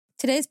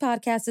Today's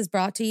podcast is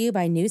brought to you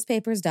by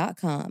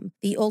newspapers.com,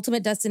 the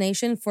ultimate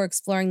destination for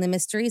exploring the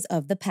mysteries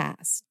of the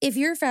past. If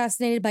you're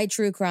fascinated by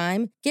true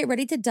crime, get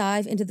ready to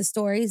dive into the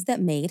stories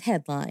that made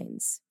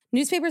headlines.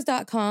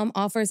 Newspapers.com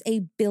offers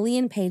 1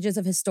 billion pages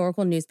of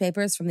historical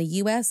newspapers from the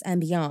U.S.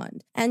 and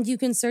beyond, and you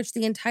can search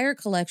the entire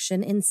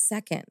collection in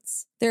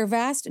seconds. Their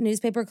vast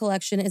newspaper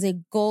collection is a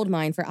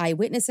goldmine for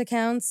eyewitness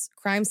accounts,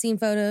 crime scene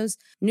photos,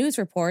 news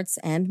reports,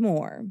 and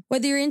more.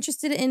 Whether you're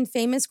interested in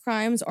famous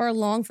crimes or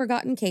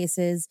long-forgotten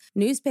cases,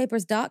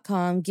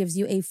 Newspapers.com gives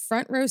you a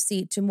front row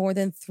seat to more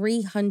than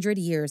 300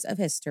 years of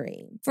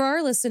history. For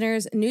our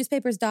listeners,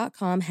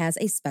 Newspapers.com has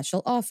a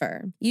special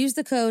offer. Use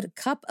the code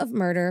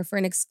CUPOFMURDER for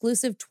an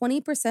exclusive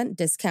 20%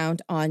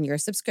 discount on your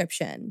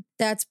subscription.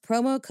 That's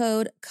promo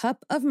code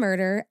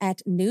CUPOFMURDER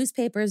at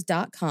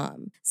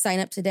Newspapers.com. Sign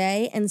up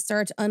today and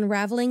start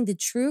unraveling the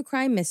true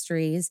crime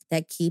mysteries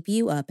that keep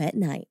you up at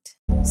night.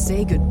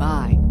 Say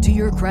goodbye to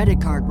your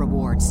credit card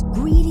rewards.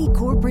 Greedy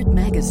corporate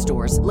mega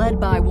stores, led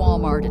by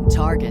Walmart and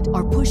Target,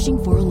 are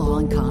pushing for a law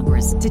in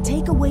Congress to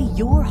take away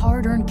your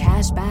hard-earned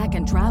cash back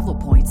and travel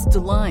points to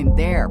line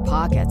their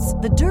pockets.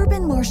 The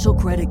Durbin-Marshall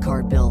credit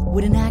card bill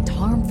would enact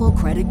harmful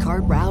credit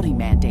card routing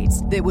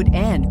mandates that would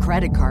end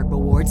credit card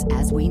rewards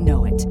as we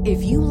know it.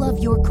 If you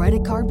love your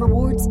credit card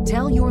rewards,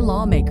 tell your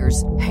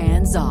lawmakers,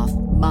 hands off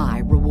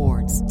my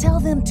rewards. Tell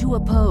them to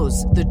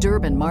oppose the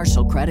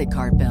Durbin-Marshall credit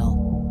card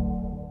bill.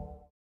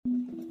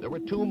 There were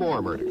 2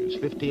 more murders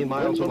 15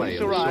 miles away. When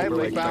police arrived,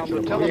 they found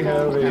the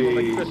telephone and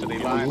electricity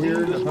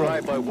lines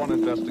described by one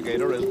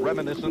investigator as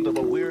reminiscent of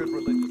a weird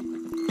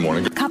religion.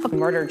 Morning. Cup of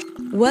murder.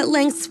 What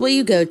lengths will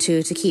you go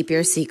to keep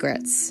your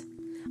secrets?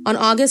 On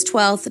August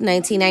 12th,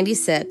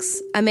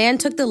 1996, a man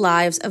took the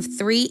lives of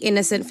 3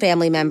 innocent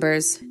family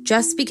members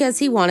just because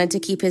he wanted to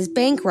keep his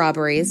bank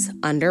robberies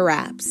under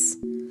wraps.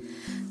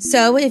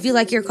 So, if you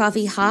like your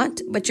coffee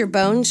hot but your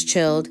bones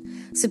chilled,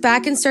 sit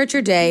back and start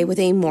your day with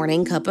a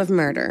morning cup of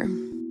murder.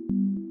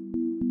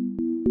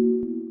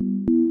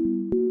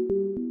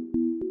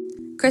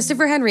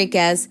 Christopher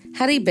Henriquez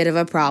had a bit of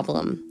a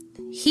problem.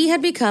 He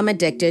had become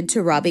addicted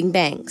to robbing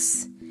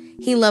banks.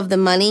 He loved the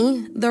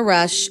money, the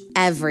rush,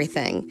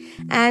 everything,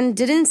 and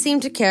didn't seem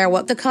to care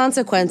what the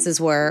consequences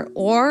were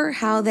or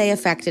how they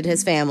affected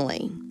his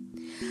family.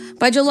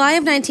 By July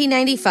of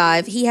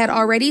 1995, he had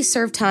already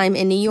served time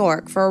in New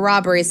York for a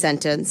robbery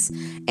sentence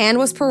and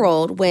was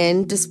paroled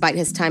when, despite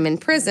his time in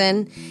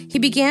prison, he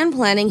began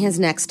planning his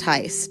next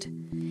heist.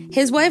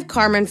 His wife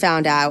Carmen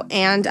found out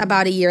and,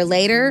 about a year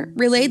later,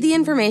 relayed the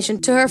information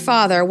to her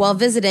father while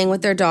visiting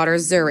with their daughter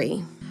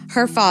Zuri.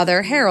 Her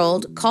father,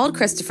 Harold, called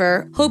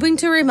Christopher, hoping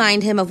to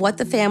remind him of what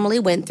the family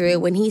went through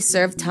when he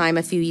served time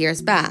a few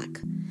years back.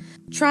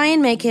 Try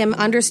and make him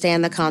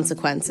understand the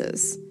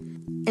consequences.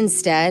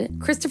 Instead,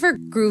 Christopher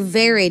grew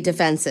very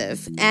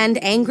defensive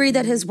and angry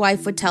that his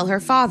wife would tell her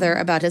father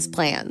about his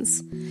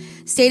plans,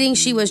 stating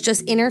she was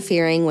just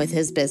interfering with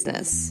his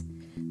business.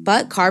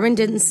 But Carmen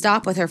didn't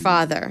stop with her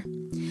father.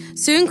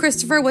 Soon,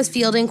 Christopher was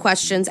fielding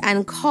questions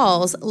and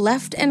calls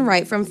left and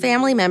right from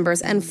family members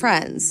and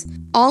friends,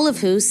 all of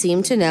who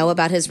seemed to know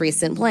about his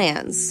recent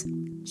plans.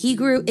 He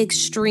grew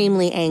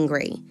extremely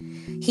angry.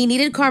 He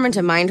needed Carmen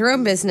to mind her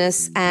own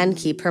business and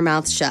keep her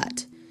mouth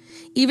shut,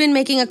 even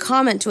making a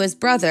comment to his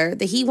brother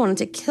that he wanted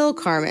to kill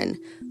Carmen,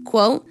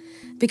 quote,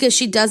 because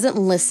she doesn't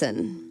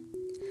listen.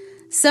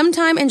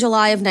 Sometime in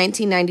July of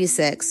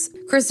 1996,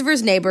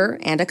 Christopher's neighbor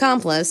and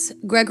accomplice,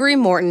 Gregory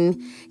Morton,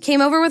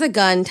 came over with a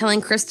gun telling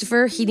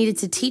Christopher he needed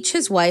to teach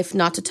his wife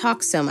not to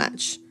talk so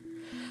much.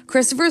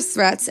 Christopher's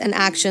threats and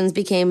actions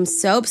became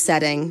so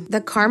upsetting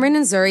that Carmen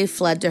and Zuri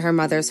fled to her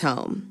mother's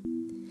home.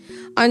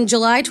 On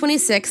July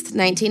 26,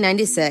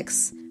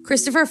 1996,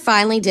 Christopher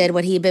finally did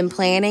what he'd been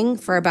planning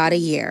for about a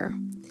year.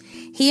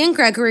 He and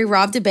Gregory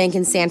robbed a bank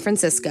in San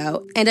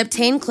Francisco and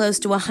obtained close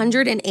to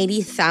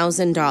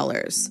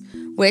 $180,000,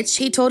 which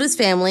he told his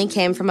family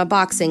came from a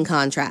boxing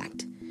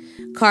contract.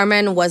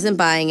 Carmen wasn't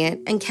buying it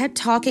and kept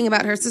talking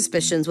about her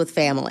suspicions with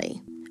family.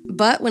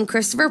 But when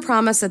Christopher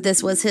promised that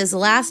this was his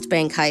last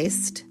bank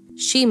heist,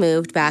 she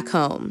moved back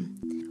home.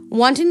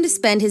 Wanting to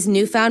spend his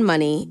newfound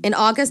money, in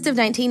August of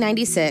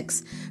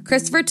 1996,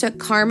 Christopher took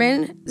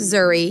Carmen,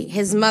 Zuri,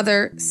 his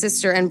mother,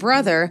 sister, and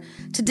brother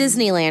to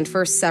Disneyland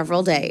for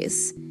several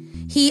days.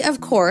 He,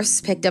 of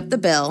course, picked up the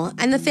bill,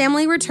 and the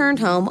family returned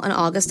home on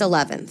August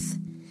 11th.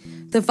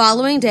 The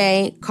following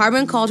day,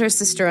 Carmen called her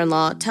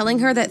sister-in-law, telling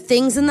her that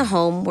things in the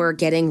home were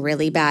getting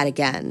really bad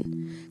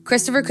again.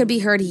 Christopher could be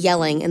heard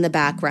yelling in the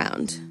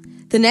background.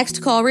 The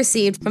next call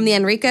received from the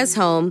Enriquez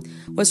home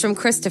was from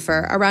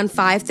Christopher around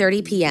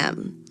 5:30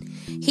 p.m.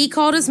 He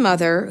called his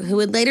mother, who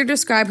would later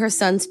describe her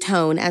son's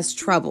tone as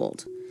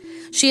troubled.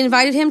 She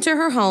invited him to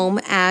her home,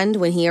 and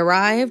when he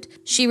arrived,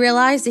 she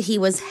realized that he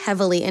was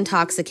heavily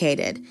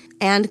intoxicated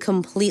and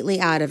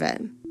completely out of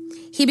it.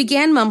 He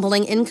began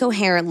mumbling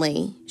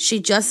incoherently, "She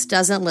just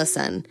doesn't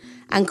listen,"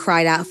 and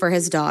cried out for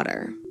his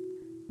daughter.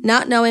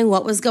 Not knowing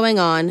what was going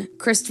on,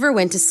 Christopher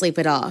went to sleep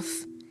it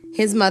off.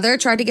 His mother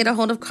tried to get a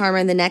hold of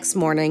Carmen the next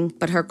morning,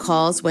 but her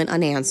calls went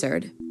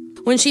unanswered.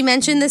 When she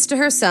mentioned this to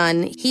her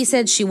son, he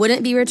said she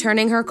wouldn't be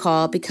returning her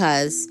call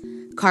because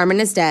Carmen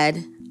is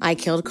dead. I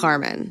killed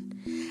Carmen.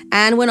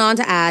 And went on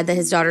to add that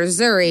his daughter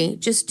Zuri,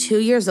 just 2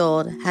 years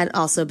old, had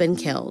also been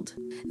killed.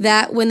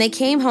 That when they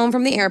came home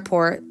from the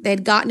airport, they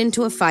had gotten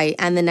into a fight,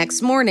 and the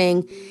next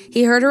morning,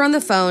 he heard her on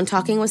the phone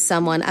talking with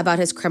someone about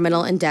his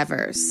criminal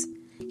endeavors.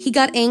 He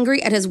got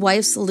angry at his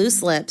wife's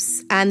loose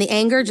lips, and the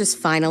anger just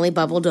finally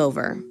bubbled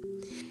over.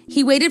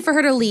 He waited for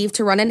her to leave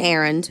to run an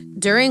errand,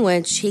 during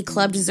which he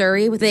clubbed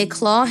Zuri with a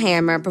claw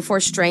hammer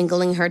before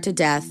strangling her to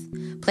death,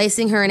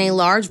 placing her in a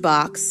large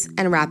box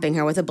and wrapping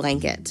her with a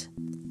blanket.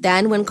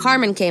 Then, when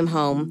Carmen came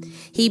home,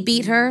 he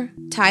beat her,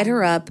 tied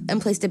her up,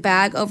 and placed a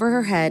bag over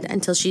her head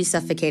until she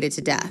suffocated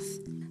to death.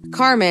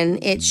 Carmen,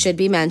 it should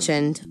be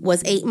mentioned,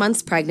 was 8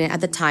 months pregnant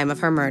at the time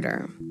of her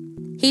murder.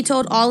 He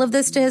told all of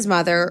this to his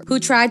mother, who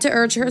tried to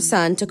urge her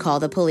son to call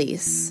the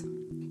police.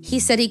 He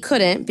said he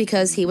couldn't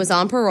because he was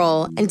on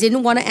parole and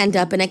didn't want to end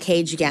up in a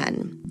cage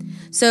again.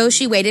 So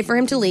she waited for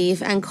him to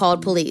leave and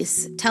called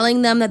police,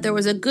 telling them that there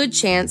was a good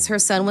chance her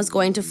son was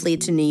going to flee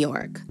to New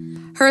York.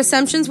 Her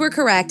assumptions were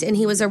correct, and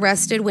he was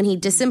arrested when he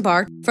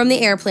disembarked from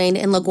the airplane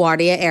in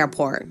LaGuardia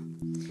Airport.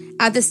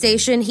 At the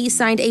station, he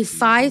signed a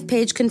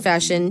 5-page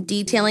confession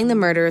detailing the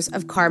murders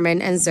of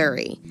Carmen and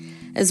Zuri,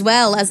 as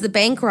well as the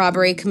bank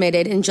robbery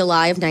committed in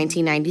July of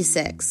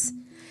 1996.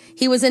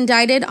 He was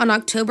indicted on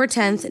October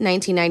 10,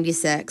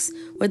 1996,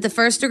 with the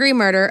first-degree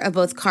murder of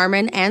both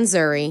Carmen and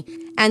Zuri,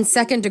 and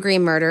second-degree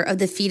murder of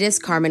the fetus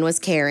Carmen was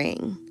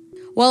carrying.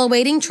 While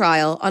awaiting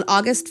trial on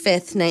August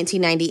 5,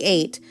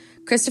 1998,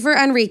 Christopher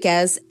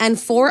Enriquez and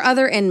 4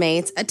 other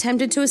inmates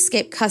attempted to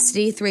escape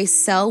custody through a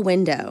cell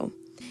window.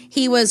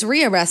 He was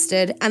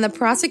rearrested, and the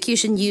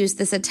prosecution used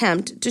this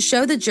attempt to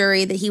show the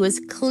jury that he was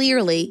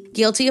clearly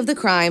guilty of the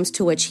crimes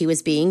to which he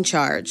was being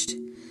charged.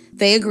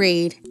 They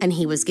agreed, and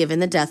he was given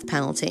the death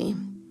penalty.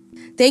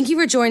 Thank you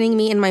for joining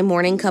me in my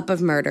morning cup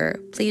of murder.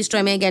 Please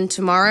join me again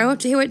tomorrow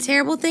to hear what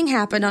terrible thing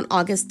happened on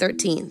August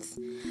 13th.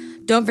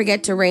 Don't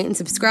forget to rate and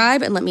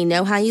subscribe and let me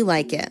know how you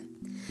like it.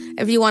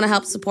 If you want to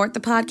help support the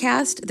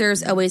podcast,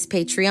 there's always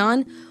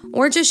Patreon,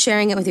 or just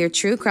sharing it with your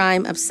true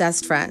crime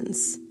obsessed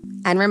friends.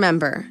 And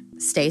remember,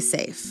 stay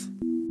safe.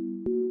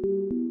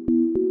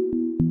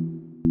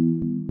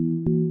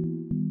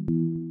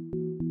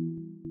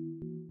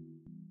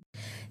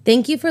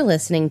 Thank you for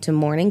listening to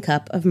Morning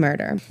Cup of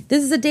Murder.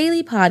 This is a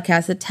daily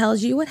podcast that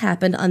tells you what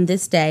happened on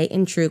this day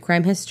in true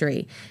crime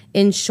history.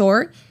 In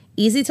short,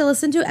 easy to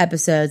listen to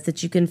episodes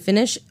that you can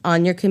finish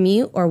on your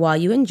commute or while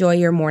you enjoy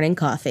your morning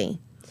coffee.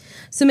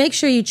 So make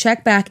sure you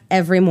check back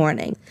every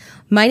morning.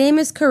 My name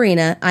is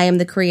Karina. I am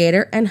the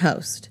creator and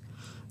host.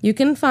 You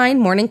can find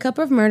Morning Cup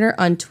of Murder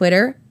on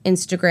Twitter,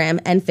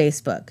 Instagram, and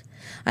Facebook.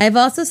 I have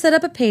also set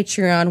up a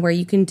Patreon where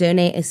you can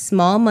donate a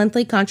small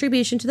monthly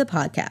contribution to the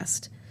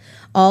podcast.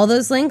 All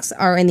those links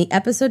are in the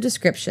episode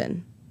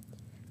description.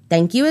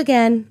 Thank you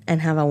again,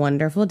 and have a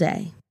wonderful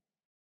day.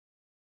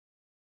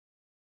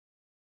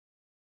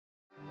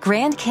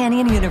 Grand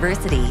Canyon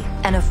University,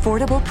 an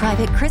affordable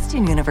private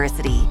Christian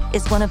university,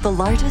 is one of the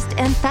largest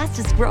and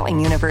fastest growing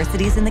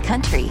universities in the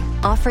country,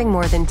 offering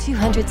more than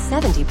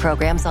 270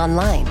 programs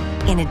online.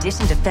 In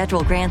addition to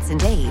federal grants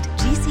and aid,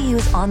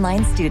 GCU's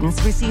online students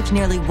received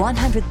nearly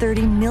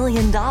 $130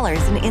 million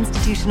in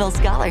institutional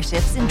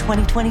scholarships in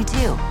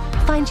 2022.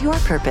 Find your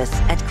purpose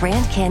at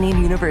Grand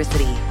Canyon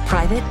University.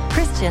 Private,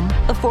 Christian,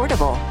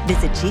 affordable.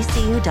 Visit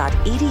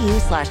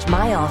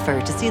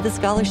gcu.edu/myoffer to see the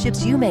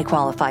scholarships you may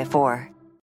qualify for.